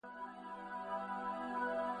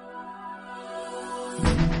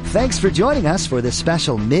Thanks for joining us for this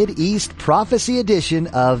special Mid-East Prophecy edition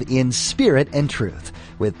of In Spirit and Truth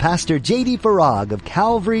with Pastor J.D. Farag of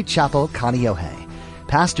Calvary Chapel, Kaneohe.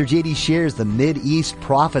 Pastor J.D. shares the Mid-East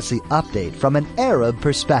Prophecy update from an Arab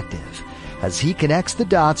perspective as he connects the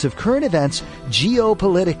dots of current events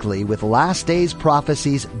geopolitically with last days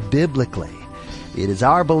prophecies biblically. It is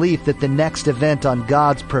our belief that the next event on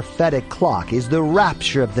God's prophetic clock is the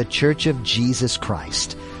rapture of the Church of Jesus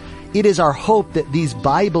Christ. It is our hope that these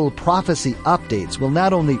Bible prophecy updates will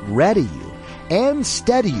not only ready you and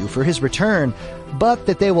steady you for His return, but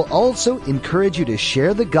that they will also encourage you to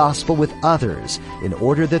share the gospel with others in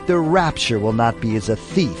order that the rapture will not be as a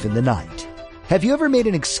thief in the night. Have you ever made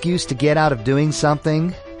an excuse to get out of doing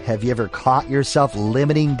something? Have you ever caught yourself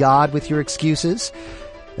limiting God with your excuses?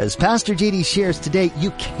 As Pastor J.D. shares today,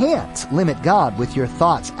 you can't limit God with your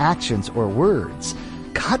thoughts, actions, or words.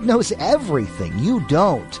 God knows everything. You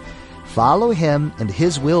don't. Follow Him and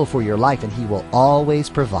His will for your life, and He will always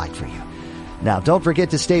provide for you. Now, don't forget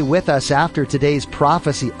to stay with us after today's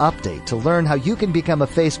prophecy update to learn how you can become a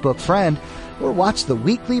Facebook friend or watch the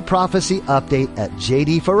weekly prophecy update at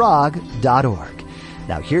jdfarag.org.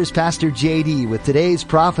 Now, here's Pastor J.D. with today's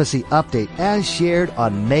prophecy update as shared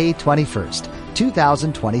on May 21st,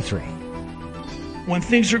 2023. When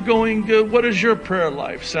things are going good, what does your prayer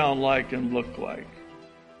life sound like and look like?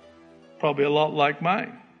 Probably a lot like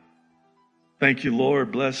mine. Thank you,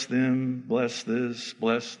 Lord. Bless them, bless this,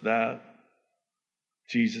 bless that.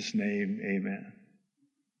 Jesus' name, amen.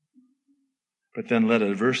 But then let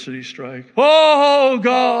adversity strike. Oh,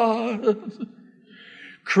 God,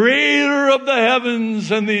 creator of the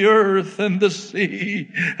heavens and the earth and the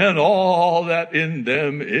sea and all that in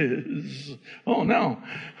them is. Oh, now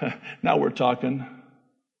we're talking.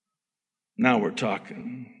 Now we're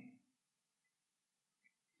talking.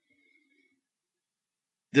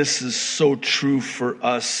 This is so true for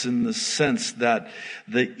us in the sense that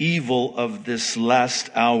the evil of this last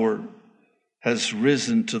hour has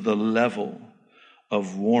risen to the level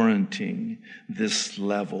of warranting this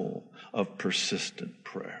level of persistent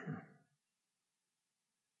prayer.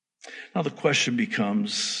 Now the question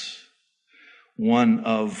becomes one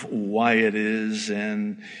of why it is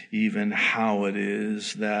and even how it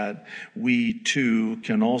is that we too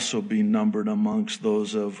can also be numbered amongst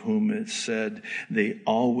those of whom it said they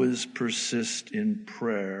always persist in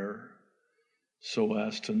prayer so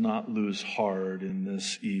as to not lose heart in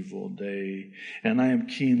this evil day. And I am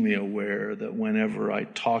keenly aware that whenever I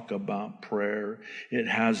talk about prayer, it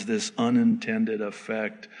has this unintended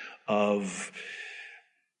effect of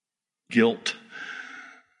guilt.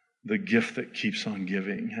 The gift that keeps on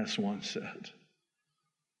giving, as one said.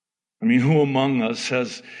 I mean, who among us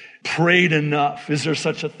has prayed enough? Is there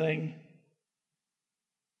such a thing?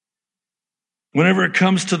 Whenever it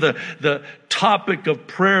comes to the topic of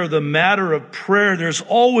prayer, the matter of prayer, there's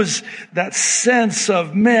always that sense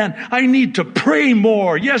of, man, I need to pray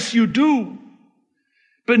more. Yes, you do.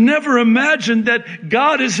 But never imagine that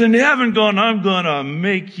God is in heaven going, I'm going to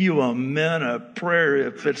make you a man of prayer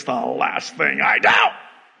if it's the last thing I do.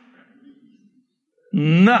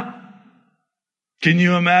 No. Can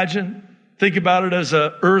you imagine? Think about it as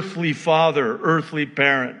an earthly father, earthly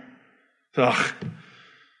parent. Ugh,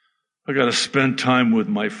 I got to spend time with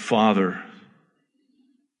my father.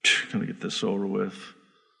 Got to get this over with.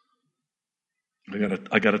 I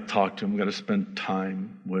got to talk to him. I got to spend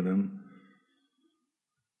time with him.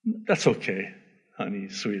 That's okay, honey,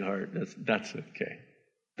 sweetheart. That's okay.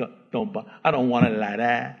 I don't want it like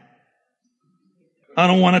that. I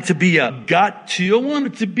don't want it to be a got to. I want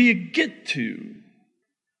it to be a get to.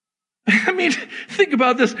 I mean, think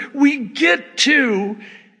about this. We get to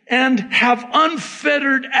and have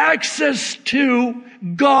unfettered access to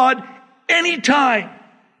God anytime.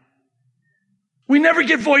 We never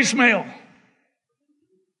get voicemail.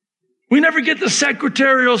 We never get the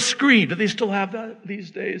secretarial screen. Do they still have that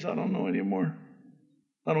these days? I don't know anymore.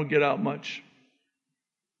 I don't get out much.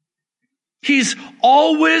 He's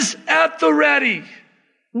always at the ready,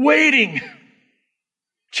 waiting.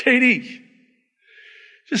 JD,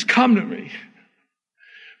 just come to me.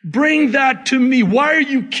 Bring that to me. Why are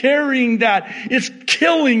you carrying that? It's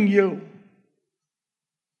killing you.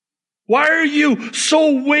 Why are you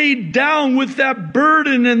so weighed down with that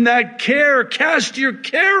burden and that care? Cast your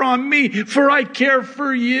care on me, for I care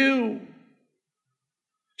for you.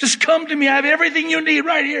 Just come to me. I have everything you need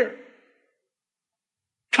right here.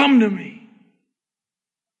 Come to me.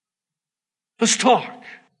 Let's talk.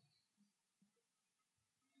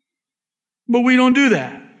 But we don't do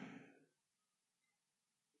that.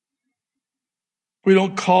 We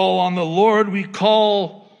don't call on the Lord. We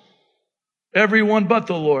call everyone but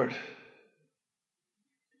the Lord.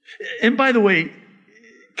 And by the way,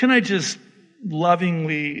 can I just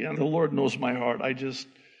lovingly, and the Lord knows my heart, I just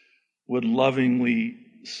would lovingly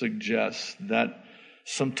suggest that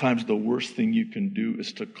sometimes the worst thing you can do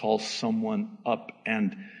is to call someone up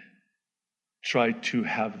and try to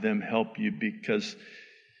have them help you, because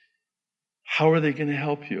how are they going to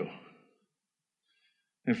help you?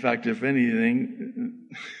 In fact, if anything,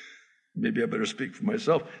 maybe I better speak for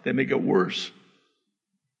myself, they make it worse.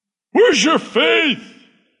 Where's your faith?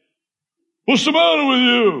 What's the matter with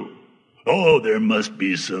you? Oh, there must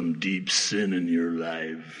be some deep sin in your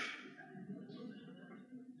life.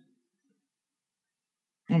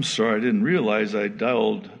 I'm sorry, I didn't realize I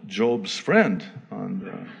dialed Job's friend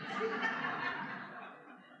on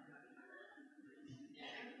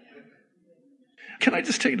Can I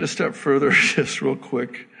just take it a step further, just real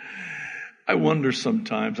quick? I wonder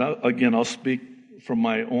sometimes, I'll speak from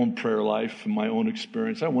my own prayer life and my own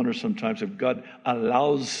experience. I wonder sometimes if God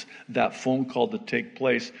allows that phone call to take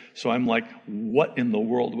place. So I'm like, what in the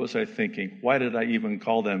world was I thinking? Why did I even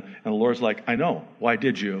call them? And the Lord's like, I know. Why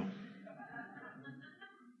did you?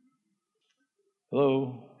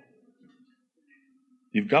 Hello?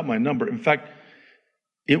 You've got my number. In fact,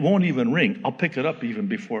 it won't even ring. I'll pick it up even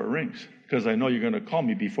before it rings, because I know you're going to call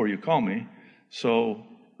me before you call me. So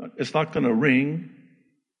it's not going to ring.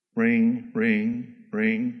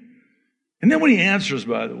 And then when he answers,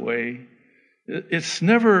 by the way, it's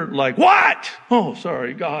never like, what? Oh,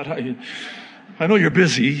 sorry, God, I know you're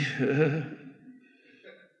busy.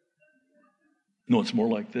 No, it's more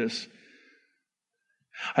like this.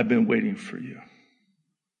 I've been waiting for you.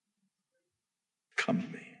 Come to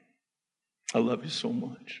me. I love you so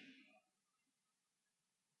much.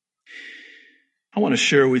 I want to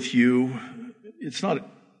share with you, it's not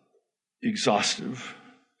exhaustive,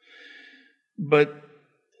 but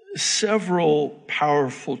several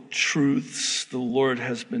powerful truths the Lord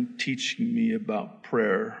has been teaching me about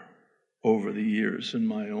prayer over the years in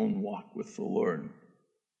my own walk with the Lord.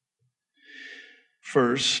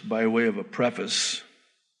 First, by way of a preface,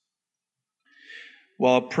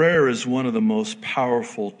 while prayer is one of the most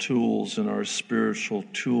powerful tools in our spiritual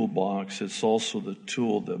toolbox, it's also the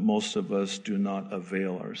tool that most of us do not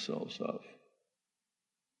avail ourselves of.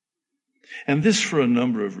 And this for a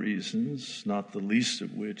number of reasons, not the least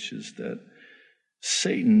of which is that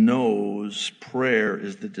Satan knows prayer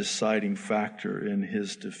is the deciding factor in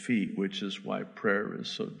his defeat, which is why prayer is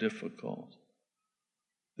so difficult.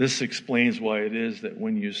 This explains why it is that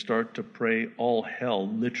when you start to pray, all hell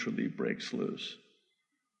literally breaks loose.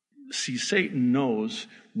 See, Satan knows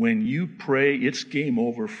when you pray, it's game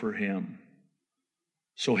over for him.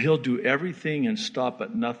 So he'll do everything and stop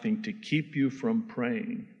at nothing to keep you from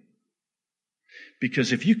praying.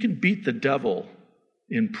 Because if you can beat the devil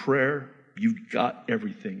in prayer, you've got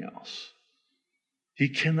everything else. He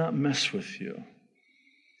cannot mess with you.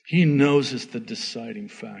 He knows it's the deciding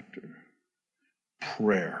factor.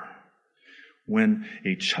 Prayer. When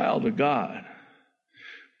a child of God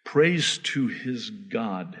prays to his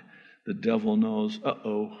God, the devil knows,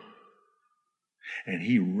 and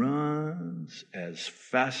he runs as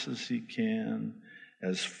fast as he can,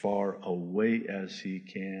 as far away as he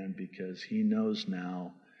can, because he knows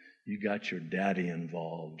now you got your daddy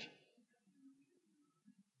involved.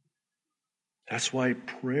 That's why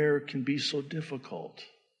prayer can be so difficult.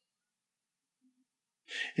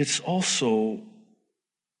 It's also,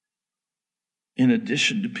 in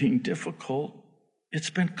addition to being difficult, it's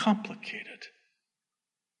been complicated.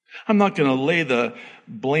 I'm not going to lay the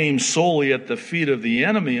blame solely at the feet of the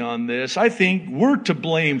enemy on this. I think we're to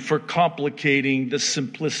blame for complicating the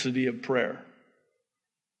simplicity of prayer.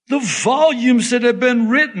 The volumes that have been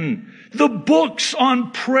written, the books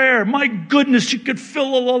on prayer, my goodness, you could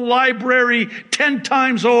fill a library 10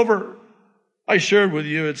 times over. I shared with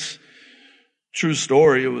you, it's a true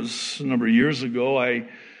story. It was a number of years ago. I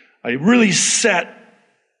really set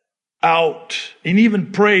out and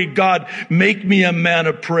even prayed, God, make me a man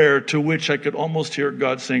of prayer, to which I could almost hear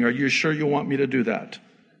God saying, are you sure you want me to do that?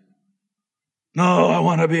 No, I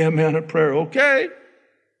want to be a man of prayer. Okay.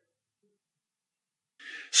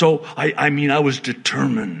 So I was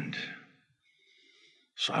determined.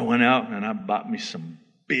 So I went out and I bought me some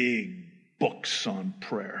big books on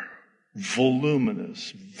prayer.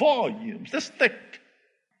 Voluminous, volumes, this thick.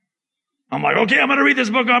 I'm like, okay, I'm going to read this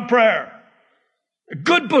book on prayer. A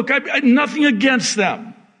good book. I nothing against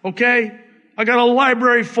them. Okay? I got a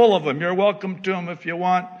library full of them. You're welcome to them if you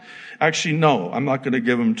want. Actually, no, I'm not going to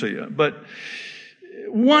give them to you. But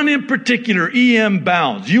one in particular, E.M.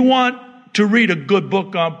 Bounds. You want to read a good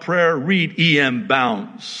book on prayer, read E.M.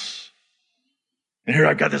 Bounds. And here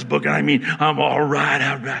I got this book, and I'm all right.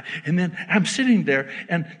 And then I'm sitting there,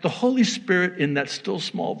 and the Holy Spirit in that still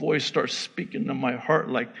small voice starts speaking to my heart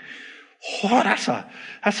like, oh, that's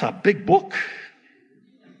a big book.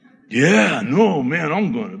 Yeah, no, man,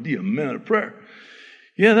 I'm going to be a man of prayer.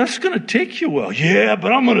 Yeah, that's going to take you a while. Yeah,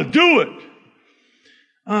 but I'm going to do it.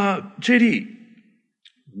 JD,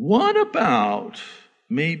 what about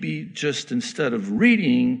maybe just instead of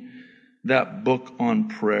reading that book on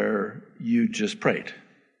prayer, you just prayed?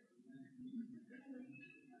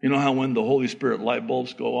 You know how when the Holy Spirit light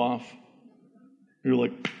bulbs go off, you're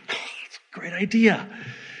like, that's a great idea.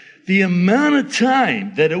 The amount of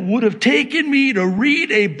time that it would have taken me to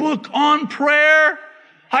read a book on prayer,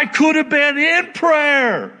 I could have been in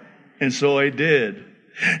prayer. And so I did.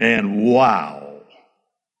 And wow.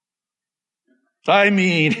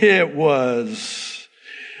 It was,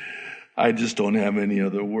 I just don't have any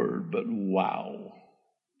other word, but wow.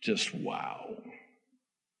 Just wow.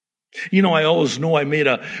 You know, I always know I made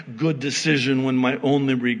a good decision when my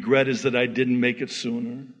only regret is that I didn't make it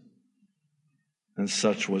sooner. And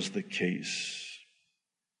such was the case.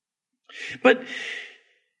 But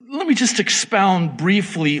let me just expound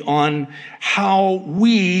briefly on how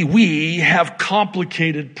we have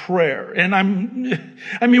complicated prayer. And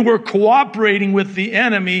we're cooperating with the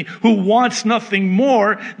enemy who wants nothing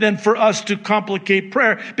more than for us to complicate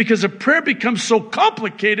prayer, because if prayer becomes so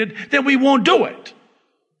complicated, then we won't do it.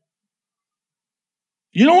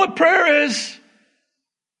 You know what prayer is?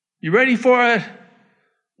 You ready for it?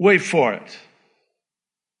 Wait for it.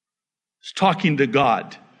 It's talking to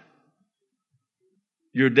God.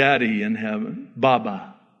 Your daddy in heaven.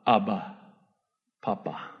 Baba, Abba,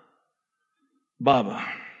 Papa. Baba,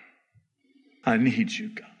 I need you,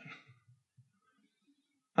 God.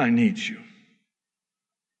 I need you.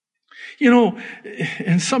 You know,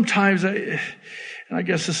 and sometimes, I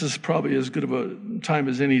guess this is probably as good of a time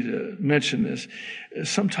as any to mention this,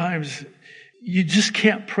 sometimes you just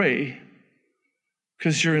can't pray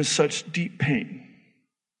because you're in such deep pain.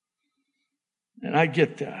 And I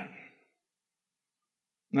get that.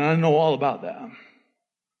 And I know all about that.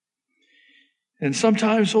 And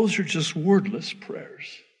sometimes those are just wordless prayers.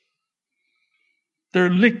 They're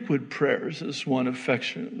liquid prayers, as one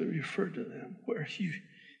affectionately referred to them, where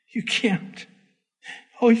you can't.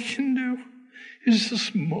 All you can do is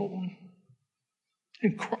just moan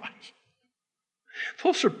and cry.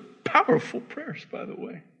 Those are powerful prayers, by the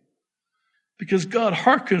way, because God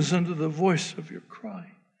hearkens unto the voice of your cry.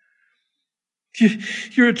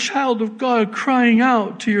 You're a child of God crying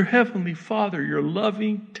out to your Heavenly Father, your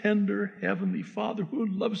loving, tender Heavenly Father who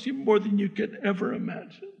loves you more than you could ever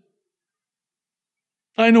imagine.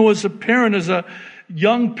 I know as a parent, as a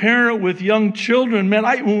young parent with young children,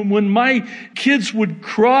 man, when my kids would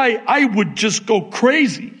cry, I would just go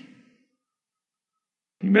crazy.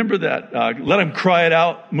 Remember that Let Them Cry It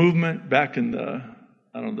Out movement back in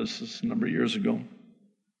this is a number of years ago.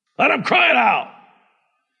 Let them cry it out.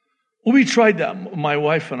 Well, we tried that, my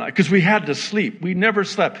wife and I, because we had to sleep. We never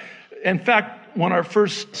slept. In fact, when our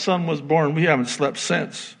first son was born, we haven't slept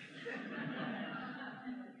since.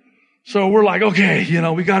 So we're like, okay,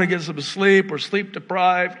 we got to get some sleep. We're sleep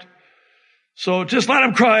deprived. So just let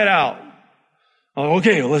him cry it out. Oh,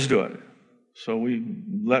 okay, well, let's do it. So we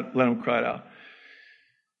let him cry it out.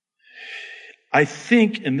 I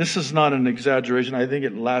think, and this is not an exaggeration, I think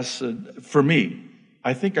it lasted, for me,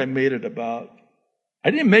 I think I made it I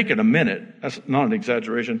didn't make it a minute. That's not an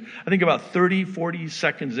exaggeration. I think about 30, 40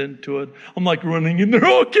 seconds into it, I'm like running in there,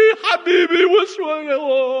 okay, Habibi, what's wrong?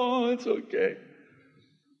 Oh, it's okay.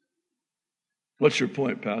 What's your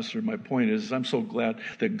point, Pastor? My point is, I'm so glad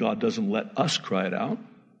that God doesn't let us cry it out.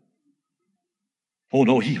 Oh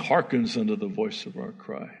no, He hearkens unto the voice of our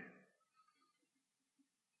cry.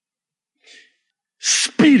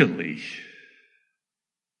 Speedily,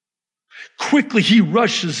 quickly, He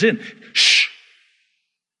rushes in. Shh!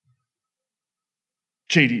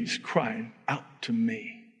 JD's crying out to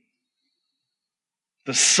me.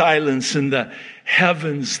 The silence in the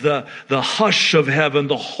heavens, the hush of heaven,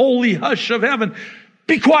 the holy hush of heaven.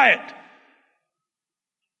 Be quiet.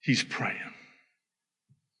 He's praying.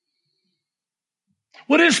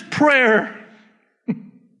 What is prayer?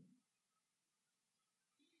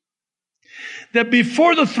 That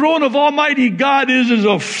before the throne of Almighty God is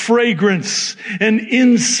a fragrance, an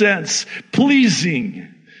incense,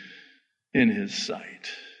 pleasing in His sight.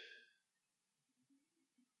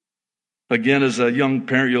 Again, as a young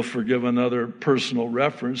parent, you'll forgive another personal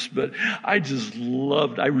reference, but I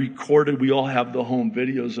recorded, we all have the home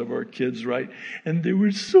videos of our kids, right? And they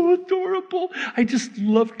were so adorable. I just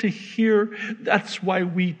love to hear. That's why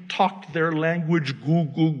we talked their language, goo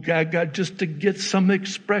goo gaga, just to get some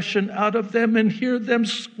expression out of them and hear them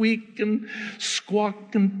squeak and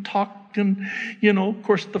squawk and talk. And, of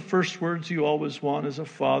course, the first words you always want as a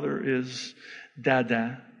father is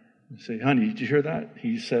dada. You say, honey, did you hear that?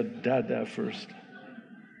 He said, Dada first.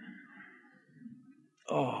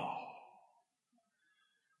 Oh,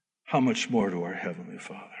 how much more to our Heavenly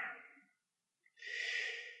Father.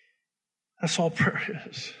 That's all prayer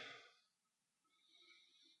is.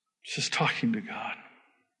 It's just talking to God.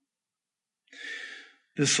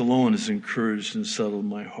 This alone has encouraged and settled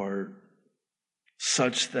my heart,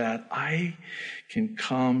 such that I can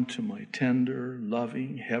come to my tender,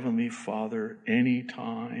 loving Heavenly Father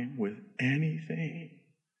anytime with anything,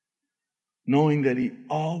 knowing that He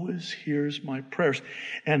always hears my prayers.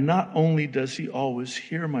 And not only does He always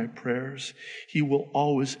hear my prayers, He will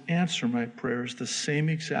always answer my prayers the same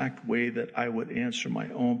exact way that I would answer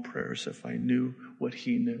my own prayers if I knew what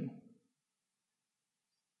He knew.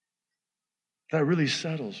 That really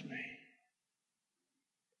settles me.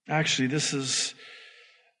 Actually, this is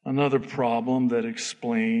another problem that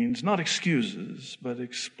explains, not excuses, but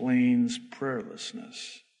explains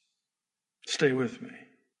prayerlessness. Stay with me.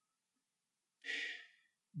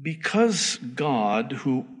 Because God,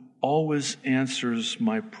 who always answers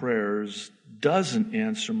my prayers, doesn't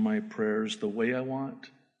answer my prayers the way I want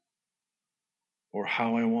or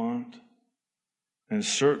how I want, and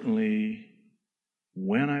certainly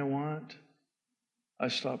when I want, I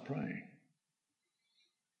stop praying.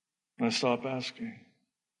 I stop asking.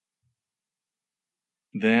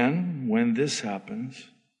 Then, when this happens,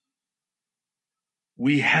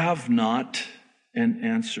 we have not an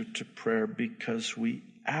answer to prayer because we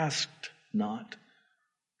asked not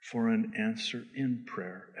for an answer in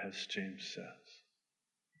prayer, as James says.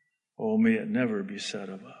 Oh, may it never be said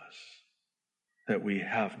of us that we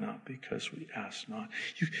have not because we asked not.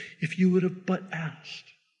 If you would have but asked,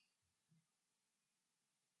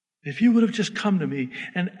 if you would have just come to me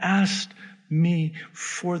and asked me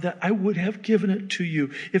for that, I would have given it to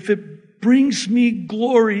you. If it brings me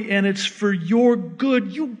glory and it's for your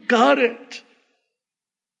good, you got it.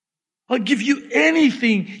 I'll give you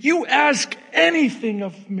anything. You ask anything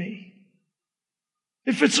of me.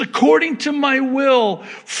 If it's according to my will,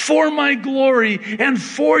 for my glory, and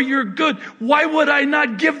for your good, why would I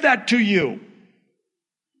not give that to you?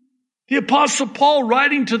 The Apostle Paul,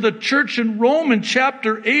 writing to the church in Rome in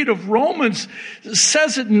chapter 8 of Romans,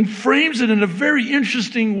 says it and frames it in a very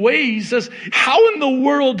interesting way. He says, how in the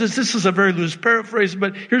world does, this is a very loose paraphrase,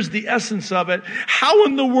 but here's the essence of it. How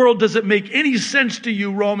in the world does it make any sense to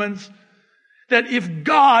you, Romans, that if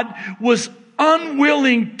God was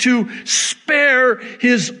unwilling to spare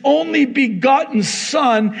His only begotten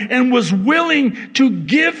Son and was willing to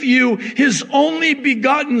give you His only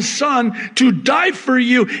begotten Son to die for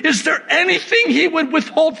you, is there anything He would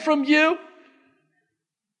withhold from you?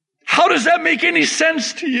 How does that make any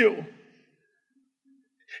sense to you?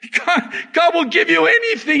 God will give you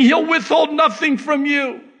anything. He'll withhold nothing from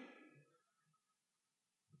you.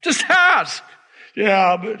 Just ask.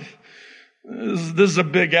 Yeah, but this is a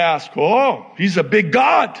big ask. Oh, He's a big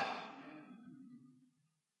God.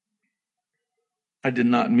 I did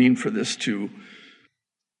not mean for this to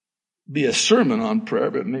be a sermon on prayer,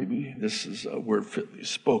 but maybe this is a word fitly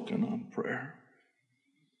spoken on prayer.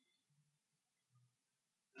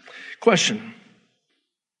 Question.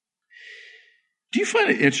 Do you find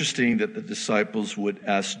it interesting that the disciples would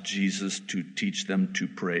ask Jesus to teach them to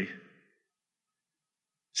pray?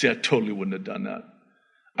 See, I totally wouldn't have done that.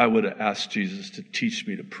 I would have asked Jesus to teach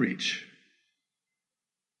me to preach.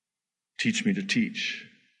 Teach me to teach.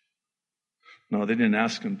 No, they didn't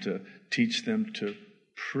ask Him to teach them to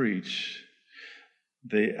preach.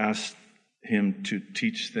 They asked Him to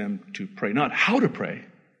teach them to pray. Not how to pray.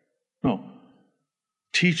 No.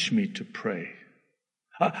 Teach me to pray.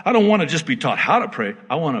 I don't want to just be taught how to pray.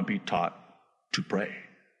 I want to be taught to pray.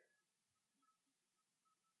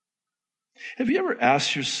 Have you ever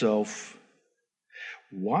asked yourself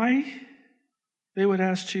why they would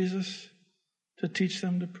ask Jesus to teach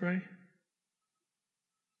them to pray?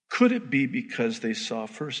 Could it be because they saw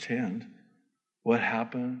firsthand what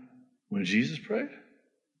happened when Jesus prayed?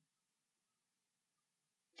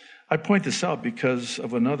 I point this out because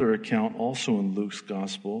of another account also in Luke's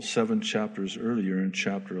Gospel, 7 chapters earlier in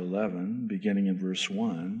chapter 11, beginning in verse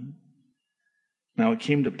 1. Now it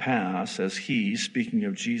came to pass, as he, speaking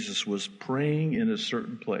of Jesus, was praying in a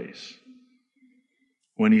certain place,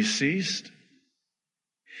 When he ceased,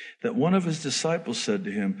 that one of his disciples said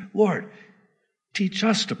to him, Lord, teach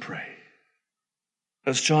us to pray,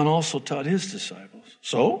 as John also taught his disciples.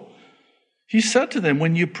 So he said to them,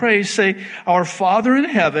 when you pray, say, Our Father in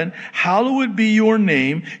heaven, hallowed be your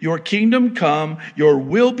name, your kingdom come, your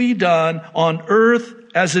will be done on earth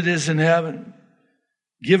as it is in heaven.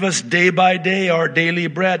 Give us day by day our daily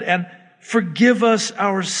bread, and forgive us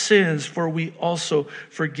our sins, for we also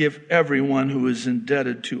forgive everyone who is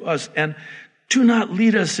indebted to us. And do not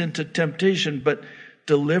lead us into temptation, but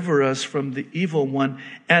deliver us from the evil one.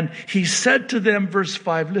 And he said to them, verse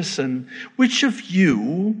 5, listen, which of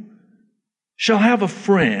you shall have a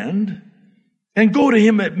friend and go to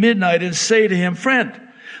him at midnight and say to him, Friend,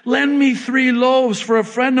 lend me 3 loaves, for a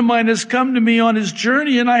friend of mine has come to me on his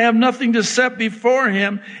journey, and I have nothing to set before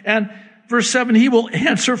him. And verse 7, he will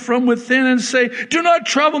answer from within and say, Do not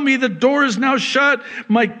trouble me, the door is now shut,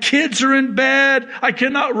 my kids are in bed, I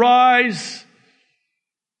cannot rise.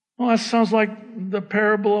 Well, that sounds like the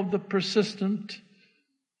parable of the persistent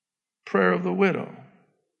prayer of the widow.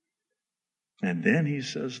 And then he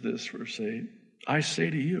says this, verse 8, I say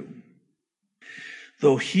to you,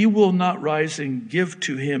 though he will not rise and give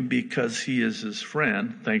to him because he is his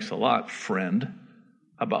friend, thanks a lot, friend.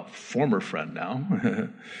 How about former friend now?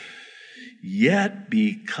 Yet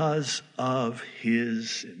because of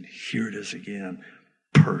his, and here it is again,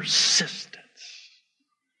 persistence,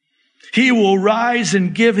 he will rise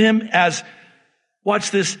and give him as, watch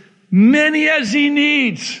this, many as he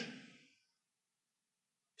needs.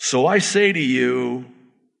 So I say to you,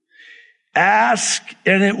 ask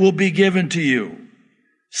and it will be given to you.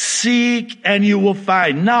 Seek and you will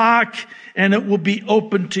find. Knock and it will be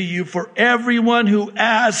open to you. For everyone who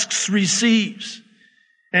asks receives,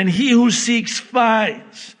 and he who seeks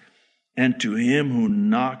finds, and to him who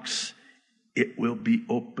knocks it will be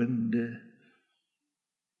opened.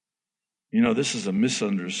 You know, this is a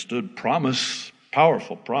misunderstood promise,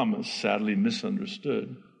 powerful promise, sadly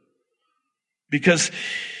misunderstood. Because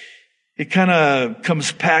it kind of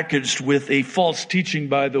comes packaged with a false teaching,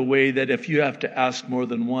 by the way, that if you have to ask more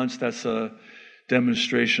than once, that's a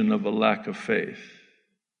demonstration of a lack of faith.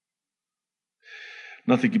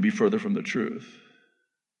 Nothing can be further from the truth.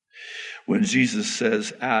 When Jesus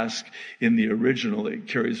says ask, in the original, it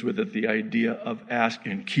carries with it the idea of ask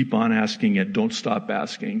and keep on asking and don't stop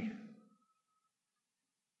asking.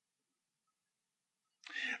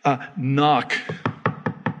 Knock.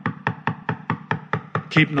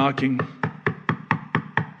 Keep knocking.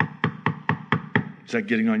 Is that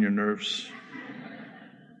getting on your nerves?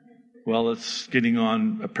 Well, it's getting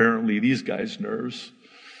on, apparently, these guys' nerves.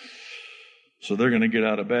 So they're going to get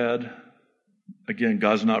out of bed. Again,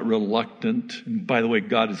 God's not reluctant. And by the way,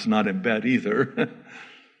 God is not in bed either.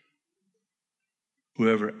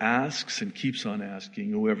 Whoever asks and keeps on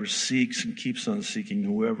asking, whoever seeks and keeps on seeking,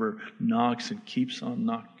 whoever knocks and keeps on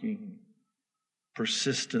knocking,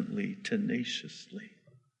 persistently, tenaciously.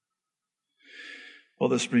 Well,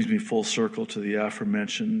 this brings me full circle to the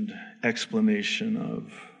aforementioned explanation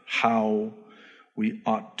of how we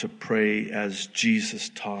ought to pray as Jesus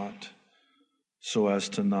taught, so as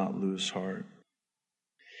to not lose heart.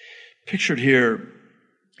 Pictured here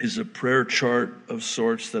is a prayer chart of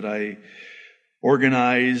sorts that I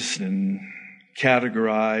organized and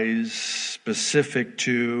categorized specific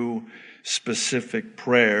to specific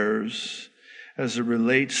prayers as it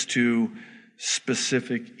relates to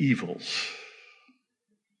specific evils.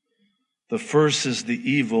 The first is the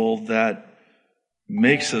evil that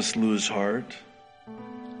makes us lose heart.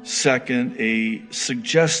 Second, a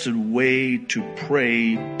suggested way to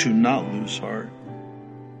pray to not lose heart.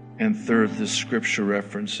 And third, the scripture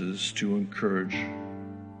references to encourage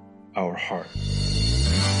our heart.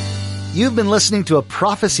 You've been listening to a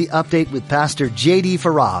prophecy update with Pastor J.D.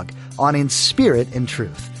 Farag on In Spirit and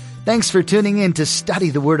Truth. Thanks for tuning in to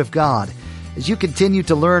study the Word of God. As you continue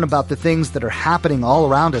to learn about the things that are happening all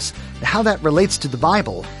around us and how that relates to the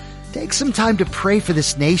Bible, take some time to pray for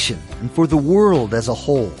this nation and for the world as a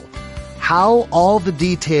whole. How all the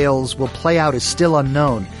details will play out is still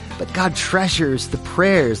unknown, but God treasures the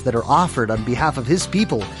prayers that are offered on behalf of His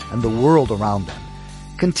people and the world around them.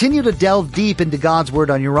 Continue to delve deep into God's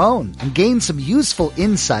Word on your own and gain some useful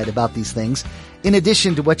insight about these things in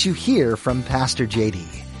addition to what you hear from Pastor J.D.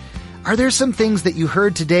 Are there some things that you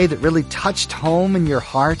heard today that really touched home in your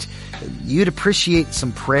heart that you'd appreciate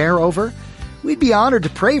some prayer over? We'd be honored to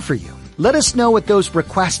pray for you. Let us know what those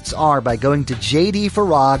requests are by going to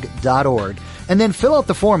jdfarag.org and then fill out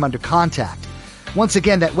the form under contact. Once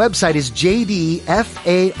again, that website is jdfarag.org.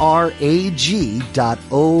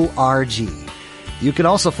 You can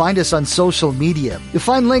also find us on social media. You'll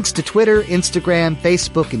find links to Twitter, Instagram,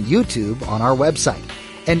 Facebook, and YouTube on our website.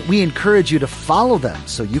 And we encourage you to follow them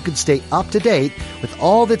so you can stay up to date with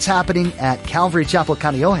all that's happening at Calvary Chapel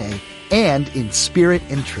Kaneohe and in spirit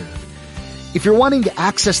and truth. If you're wanting to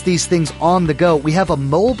access these things on the go, we have a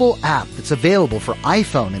mobile app that's available for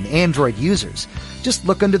iPhone and Android users. Just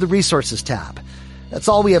look under the Resources tab. That's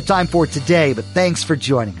all we have time for today, but thanks for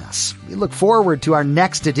joining us. We look forward to our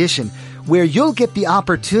next edition, where you'll get the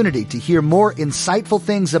opportunity to hear more insightful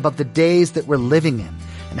things about the days that we're living in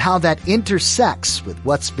and how that intersects with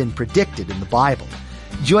what's been predicted in the Bible.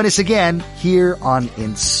 Join us again here on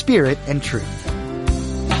In Spirit and Truth.